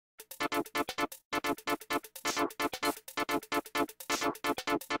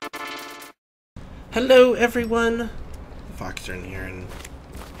Hello everyone! TheFoxern here, and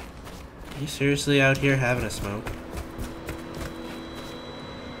are you seriously out here having a smoke?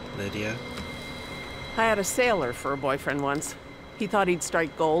 Lydia? I had a sailor for a boyfriend once. He thought he'd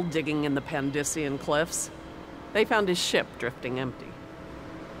strike gold digging in the Pandician cliffs. They found his ship drifting empty.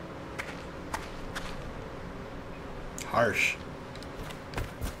 Harsh.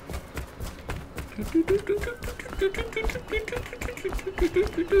 I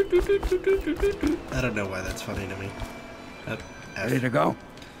don't know why that's funny to me. Ready to go?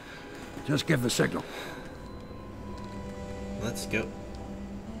 Just give the signal. Let's go.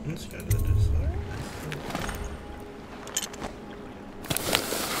 Let's go to the Dishonored.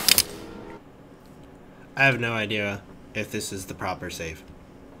 I have no idea if this is the proper save.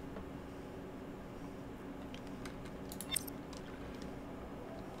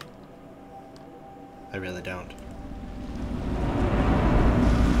 I really don't.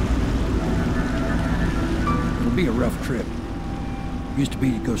 It'll be a rough trip. Used to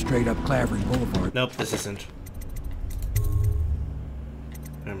be to go straight up Clavering Boulevard. Nope, this isn't.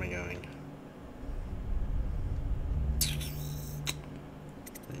 Where am I going?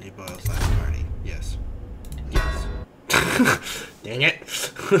 Lady Boyle's last party. Yes. Yes. Dang it.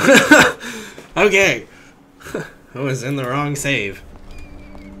 Okay. I was in the wrong save.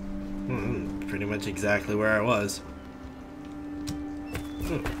 Pretty much exactly where I was.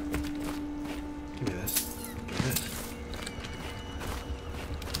 Give me this. Give me this.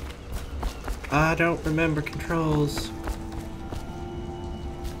 I don't remember controls.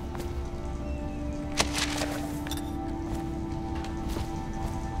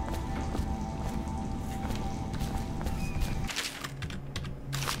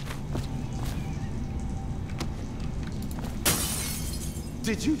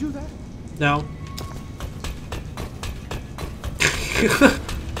 Did you do that? No.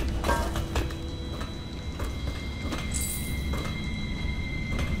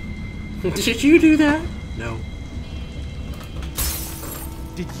 Did you do that? No.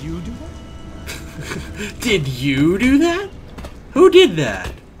 Did you do that? Did you do that? Who did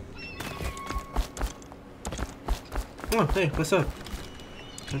that? Oh, hey, what's up?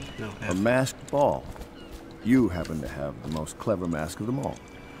 No, A masked ball. You happen to have the most clever mask of them all.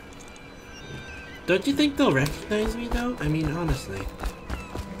 Don't you think they'll recognize me, though? I mean, honestly.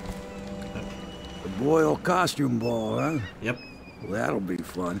 The Boyle costume ball, huh? Yep. Well, that'll be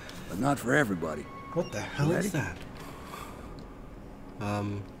fun, but not for everybody. What the hell Ready? is that?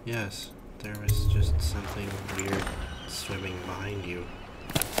 Yes. There was just something weird swimming behind you.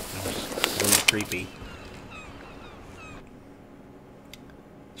 That was a little creepy.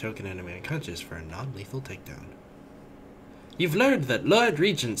 Choke an enemy unconscious for a non-lethal takedown. You've learned that Lord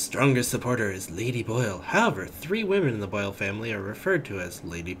Regent's strongest supporter is Lady Boyle. However, 3 women in the Boyle family are referred to as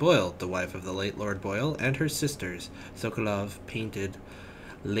Lady Boyle, the wife of the late Lord Boyle, and her sisters. Sokolov painted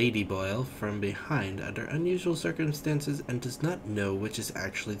Lady Boyle from behind under unusual circumstances and does not know which is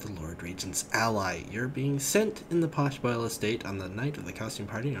actually the Lord Regent's ally. You're being sent in the posh Boyle estate on the night of the costume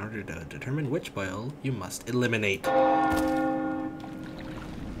party in order to determine which Boyle you must eliminate.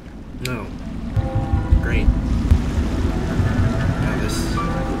 No. Great. Now this...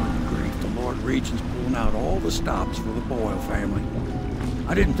 Great, the Lord Regent's pulling out all the stops for the Boyle family.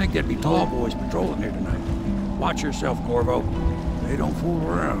 I didn't think there'd be tall boys patrolling here tonight. Watch yourself, Corvo. They don't fool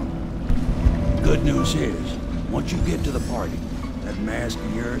around. Good news is, once you get to the party, that mask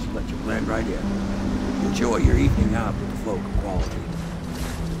of yours will let you blend right in. Enjoy your evening out with the folk of quality.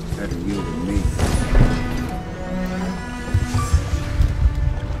 Better you than me.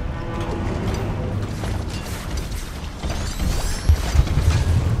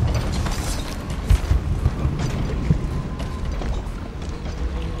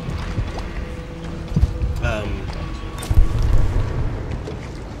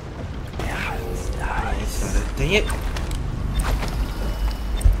 Dang it.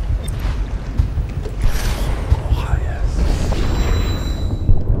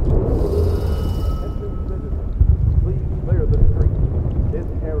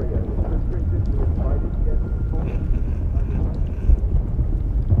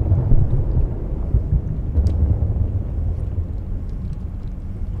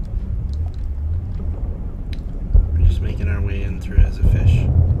 We're just making our way in through as a fish.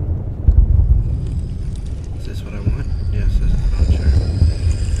 Is this what I want?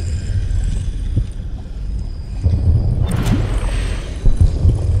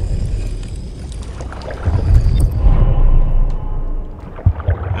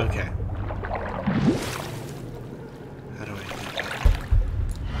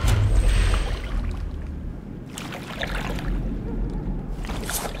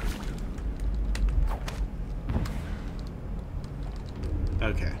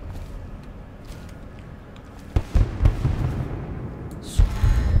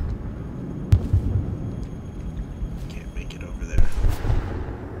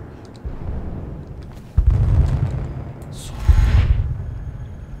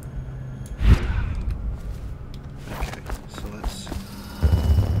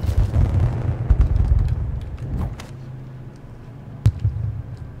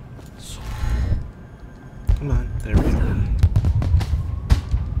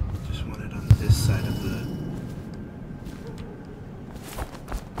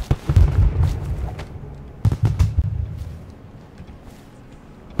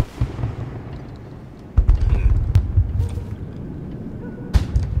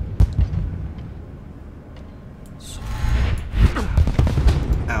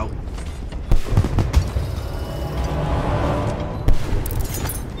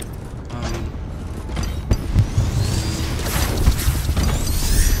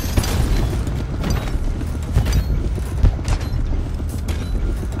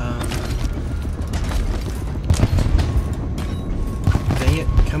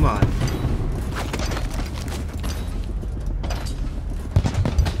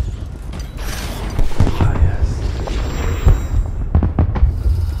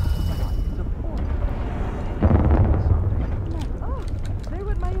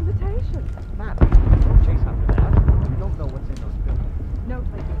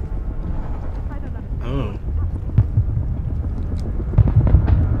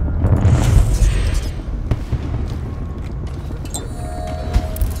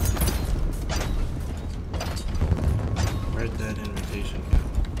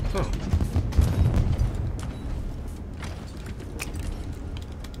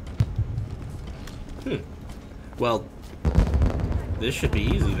 Well, this should be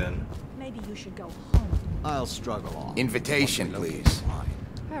easy then. Maybe you should go home. I'll struggle on. Invitation, please.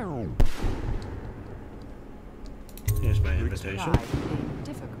 Here's my invitation. Being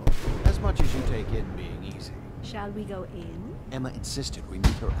difficult. As much as you take in being easy. Shall we go in? Emma insisted we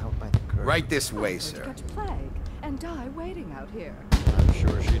meet her out by the curb. Right this way, Would sir. catch plague and die waiting out here. I'm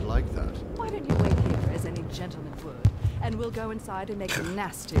sure she'd like that. Why don't you wait here, as any gentleman would, and we'll go inside and make some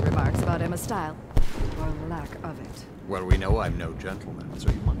nasty remarks about Emma's style, or lack of it. Well, we know I'm no gentleman, so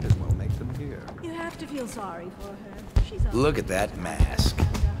you might as well make them here. You have to feel sorry for her. She's a Look at that mask.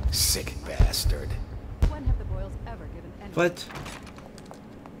 Sick bastard. When have the Boyles ever given any? What?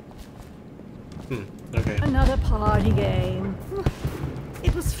 Okay. Another party game.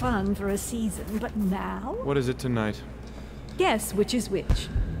 It was fun for a season, but now? What is it tonight? Guess which is which.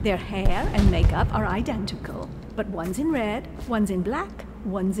 Their hair and makeup are identical, but one's in red, one's in black,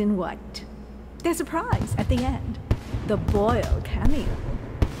 one's in white. There's a prize at the end. The Boyle cameo.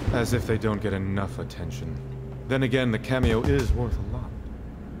 As if they don't get enough attention. Then again, the cameo is worth a lot.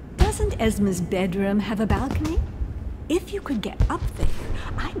 Doesn't Esma's bedroom have a balcony? If you could get up there,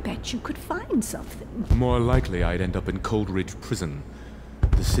 I bet you could find something. More likely I'd end up in Coldridge Prison.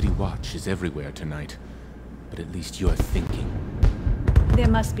 The City Watch is everywhere tonight. But at least you're thinking. There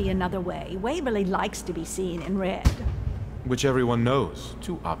must be another way. Waverly likes to be seen in red. Which everyone knows.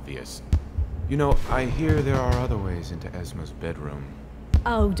 Too obvious. You know, I hear there are other ways into Esma's bedroom.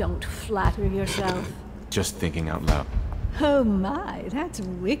 Oh, don't flatter yourself. Just thinking out loud. Oh my, that's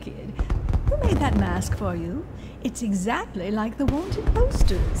wicked. Who made that mask for you? It's exactly like the wanted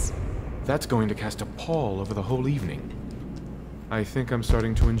posters. That's going to cast a pall over the whole evening. I think I'm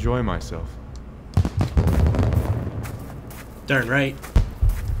starting to enjoy myself. Darn right.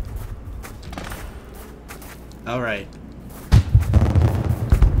 Alright.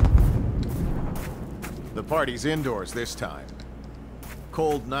 The party's indoors this time.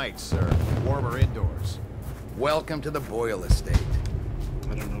 Cold nights, sir. Warmer indoors. Welcome to the Boyle estate.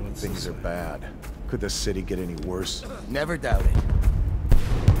 I don't know what's Things this are way. bad. Could the city get any worse? Never doubt it.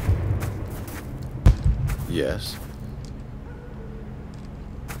 Yes.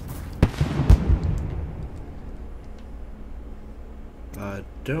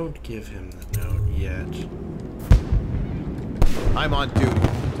 Don't give him the note yet. I'm on duty.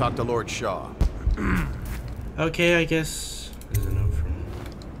 Talk to Lord Shaw. Okay, I guess there's a note from...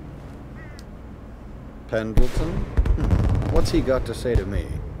 Pendleton? What's he got to say to me?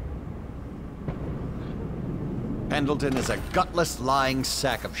 Pendleton is a gutless, lying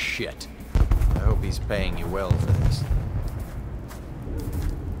sack of shit. I hope he's paying you well for this.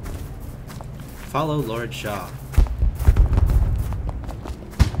 Follow Lord Shaw.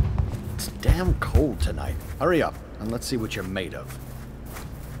 It's damn cold tonight. Hurry up, and let's see what you're made of.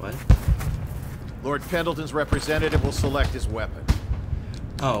 What? Lord Pendleton's representative will select his weapon.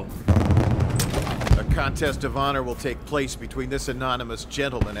 Oh. A contest of honor will take place between this anonymous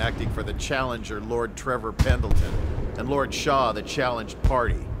gentleman acting for the challenger, Lord Trevor Pendleton, and Lord Shaw, the challenged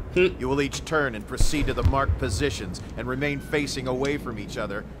party. You will each turn and proceed to the marked positions and remain facing away from each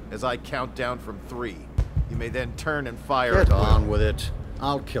other as I count down from 3. You may then turn and fire Get at will. on with it.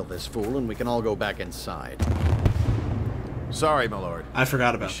 I'll kill this fool, and we can all go back inside. Sorry, my lord. I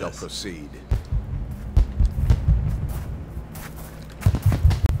forgot We about shall this. proceed.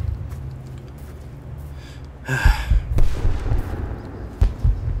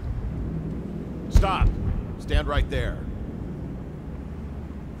 Stop. Stand right there.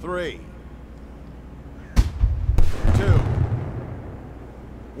 3, 2,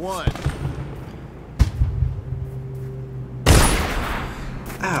 1.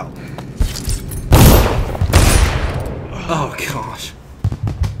 Ow. Oh gosh.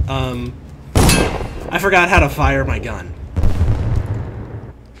 I forgot how to fire my gun.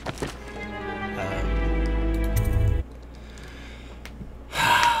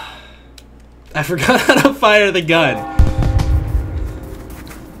 I forgot how to fire the gun.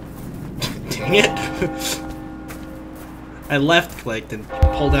 Dang it. I left clicked and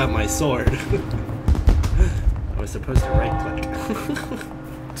pulled out my sword. I was supposed to right click.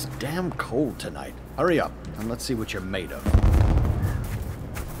 It's damn cold tonight. Hurry up, and let's see what you're made of.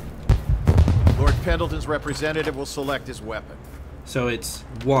 Lord Pendleton's representative will select his weapon. So it's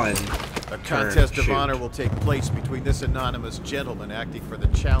 1. A contest of honor will take place between this anonymous gentleman acting for the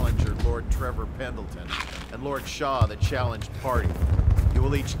challenger, Lord Trevor Pendleton, and Lord Shaw, the challenged party. You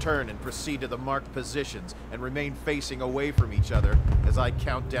will each turn and proceed to the marked positions and remain facing away from each other as I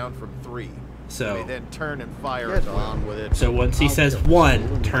count down from 3. So, you may then turn and fire Get at will. on with it. so once he I'll says kill this 1, fool,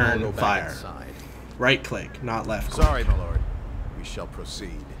 and we can all turn, go back fire. inside. Right click, not left click. Sorry, my lord. We shall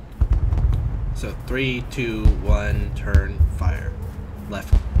proceed. So 3, 2, 1, turn, fire.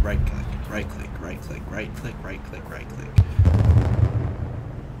 Left, right click, right click, right click, right click, right click, right click.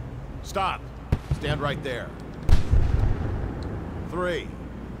 Stop. Stand right there. 3,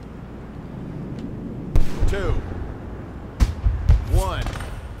 2, 1.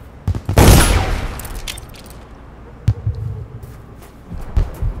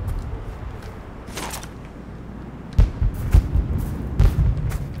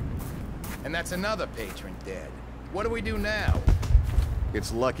 And that's another patron dead. What do we do now?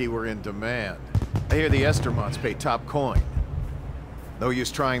 It's lucky we're in demand. I hear the Estermonts pay top coin. No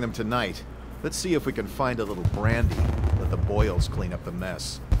use trying them tonight. Let's see if we can find a little brandy. Let the Boyles clean up the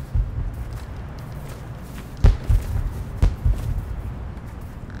mess.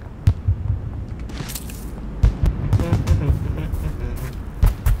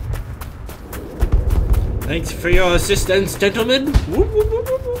 Thanks for your assistance, gentlemen.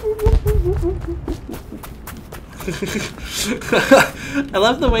 I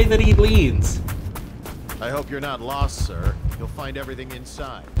love the way that he leans. I hope you're not lost, sir. You'll find everything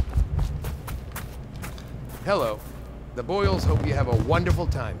inside. Hello. The Boyles hope you have a wonderful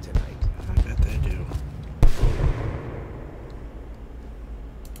time tonight. I bet they do.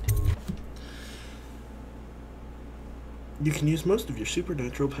 You can use most of your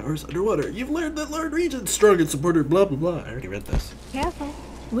supernatural powers underwater. You've learned that Lord Regent's strong and supported blah blah blah. I already read this. Careful.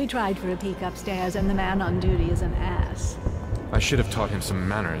 We tried for a peek upstairs and the man on duty is an ass. I should have taught him some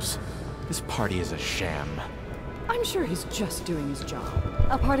manners. This party is a sham. I'm sure he's just doing his job.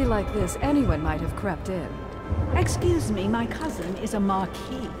 A party like this, anyone might have crept in. Excuse me, my cousin is a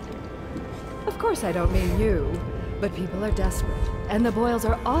marquis. Of course I don't mean you, but people are desperate, and the Boyles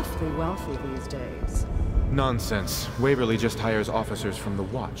are awfully wealthy these days. Nonsense. Waverly just hires officers from the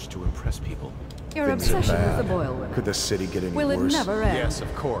Watch to impress people. Your Things are obsession with the bad. Boyle women. Could the city get any Will worse? it never end? Yes,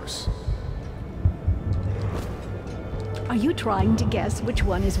 of course. Are you trying to guess which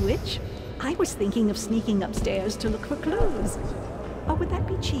one is which? I was thinking of sneaking upstairs to look for clues. Or would that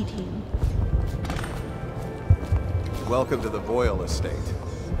be cheating? Welcome to the Boyle estate.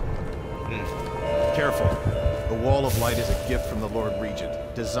 Careful. The Wall of Light is a gift from the Lord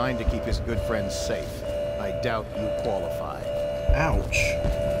Regent, designed to keep his good friends safe. I doubt you qualify. Ouch.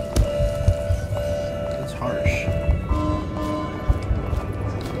 That's harsh.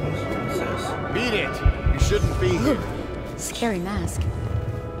 What's this? Beat it! You shouldn't be here. Scary mask.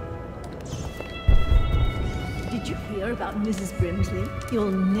 Did you hear about Mrs. Brimsley?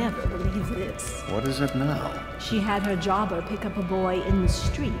 You'll never believe this. What is it now? She had her jobber pick up a boy in the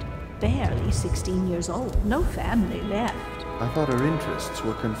street, barely 16 years old, no family left. I thought her interests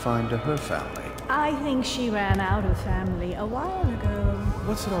were confined to her family. I think she ran out of family a while ago.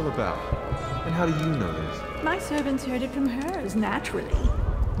 What's it all about? And how do you know this? My servants heard it from hers, naturally.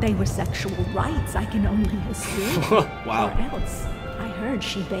 They were sexual rights, I can only assume. Wow. Or else, I heard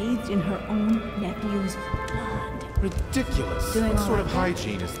she bathed in her own nephew's blood. Ridiculous. Doing What all sort of right.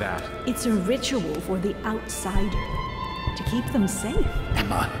 hygiene is that? It's a ritual for the outsider, to keep them safe.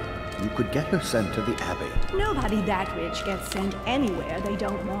 Emma, you could get her sent to the Abbey. Nobody that rich gets sent anywhere they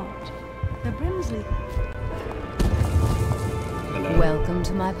don't want. The Brimsley... Hello. Welcome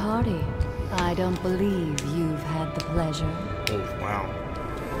to my party. I don't believe you've had the pleasure. Oh, wow.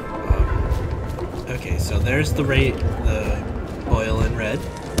 Okay, so there's the Boyle in red.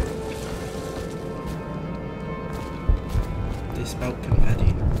 They spout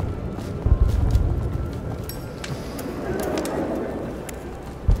confetti.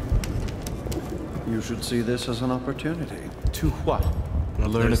 You should see this as an opportunity. To what? Oh,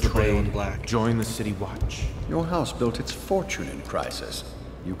 Learn a there's the Boyle in trade, black. join the City Watch. Your house built its fortune in crisis.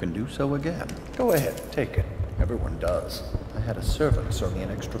 You can do so again. Go ahead, take it. Everyone does. I had a servant sew me an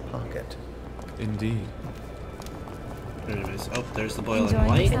extra pocket. Indeed. Anyways, oh, there's the Boyle in Enjoying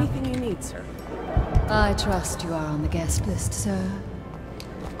white. anything you need, sir. I trust you are on the guest list, sir.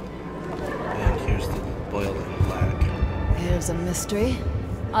 And here's the Boyle in black. Here's a mystery.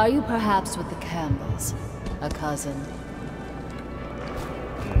 Are you perhaps with the Campbells? A cousin?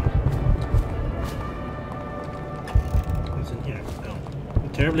 What's in here? No. I'm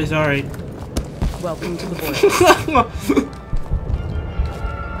terribly sorry. Welcome to the Boyle.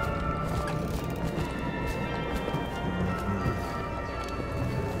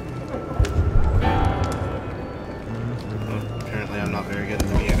 Apparently I'm not very good at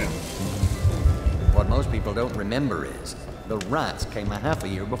the piano. What most people don't remember is, the rats came a half a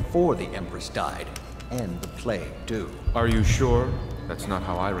year before the Empress died. And the plague, too. Are you sure? That's not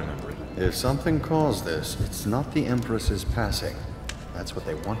how I remember it. If something caused this, it's not the Empress's passing. That's what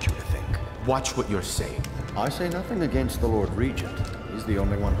they want you to think. Watch what you're saying. I say nothing against the Lord Regent. He's He's the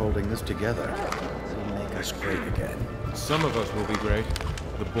only one holding this together. He'll make us great again. Some of us will be great.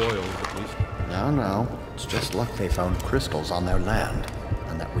 The Boyles, at least. No. It's just luck they found crystals on their land,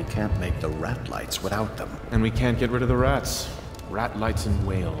 and that we can't make the rat lights without them. And we can't get rid of the rats. Rat lights and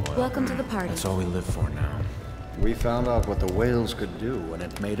whale oil. Welcome to the party. That's all we live for now. We found out what the whales could do, and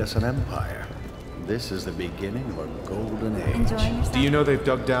it made us an empire. This is the beginning of a golden age. Enjoying yourself? Do you know they've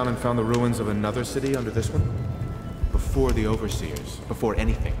dug down and found the ruins of another city under this one? Before the Overseers, before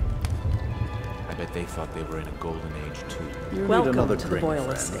anything. I bet they thought they were in a golden age, too. You Welcome need another to the drink, Boyle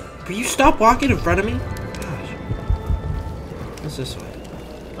friend. estate. Will you stop walking in front of me? Gosh. What's this way?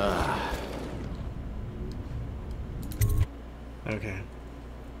 Okay.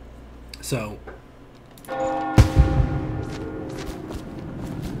 So. You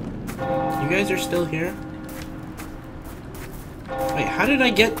guys are still here? Wait, how did I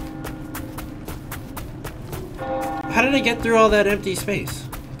get through all that empty space?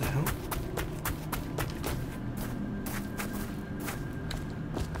 What the hell?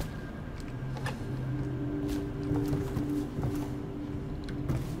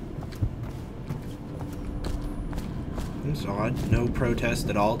 That's odd. No protest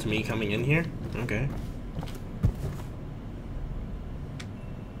at all to me coming in here? Okay.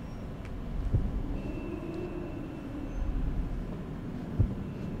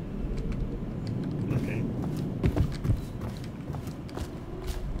 Okay.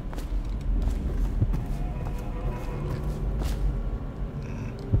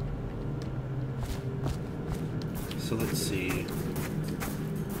 So let's see.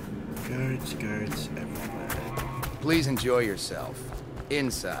 Guards everywhere. Please enjoy yourself.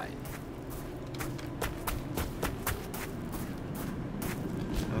 Inside.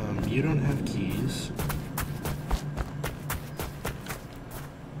 You don't have keys.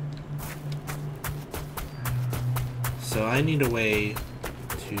 So I need a way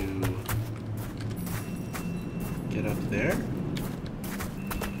to get up there.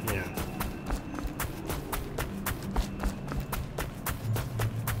 Yeah.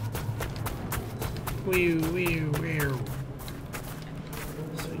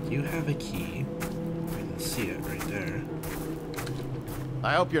 So you have a key. I can see it right there.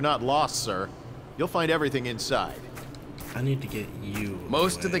 I hope you're not lost, sir. You'll find everything inside. I need to get you.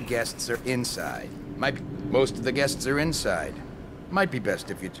 Most of the guests are inside. Most of the guests are inside. Might be best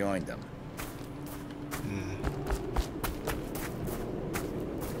if you joined them.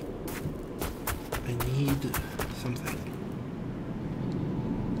 I need something.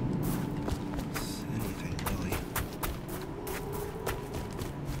 Anything, really.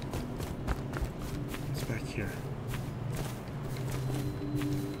 What's back here?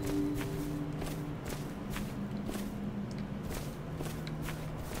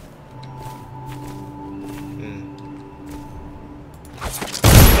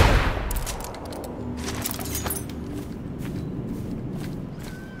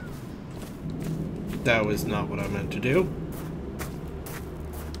 That was not what I meant to do.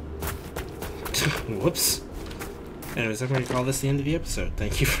 Whoops. Anyways, I'm going to call this the end of the episode.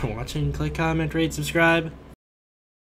 Thank you for watching. Click, comment, rate, subscribe.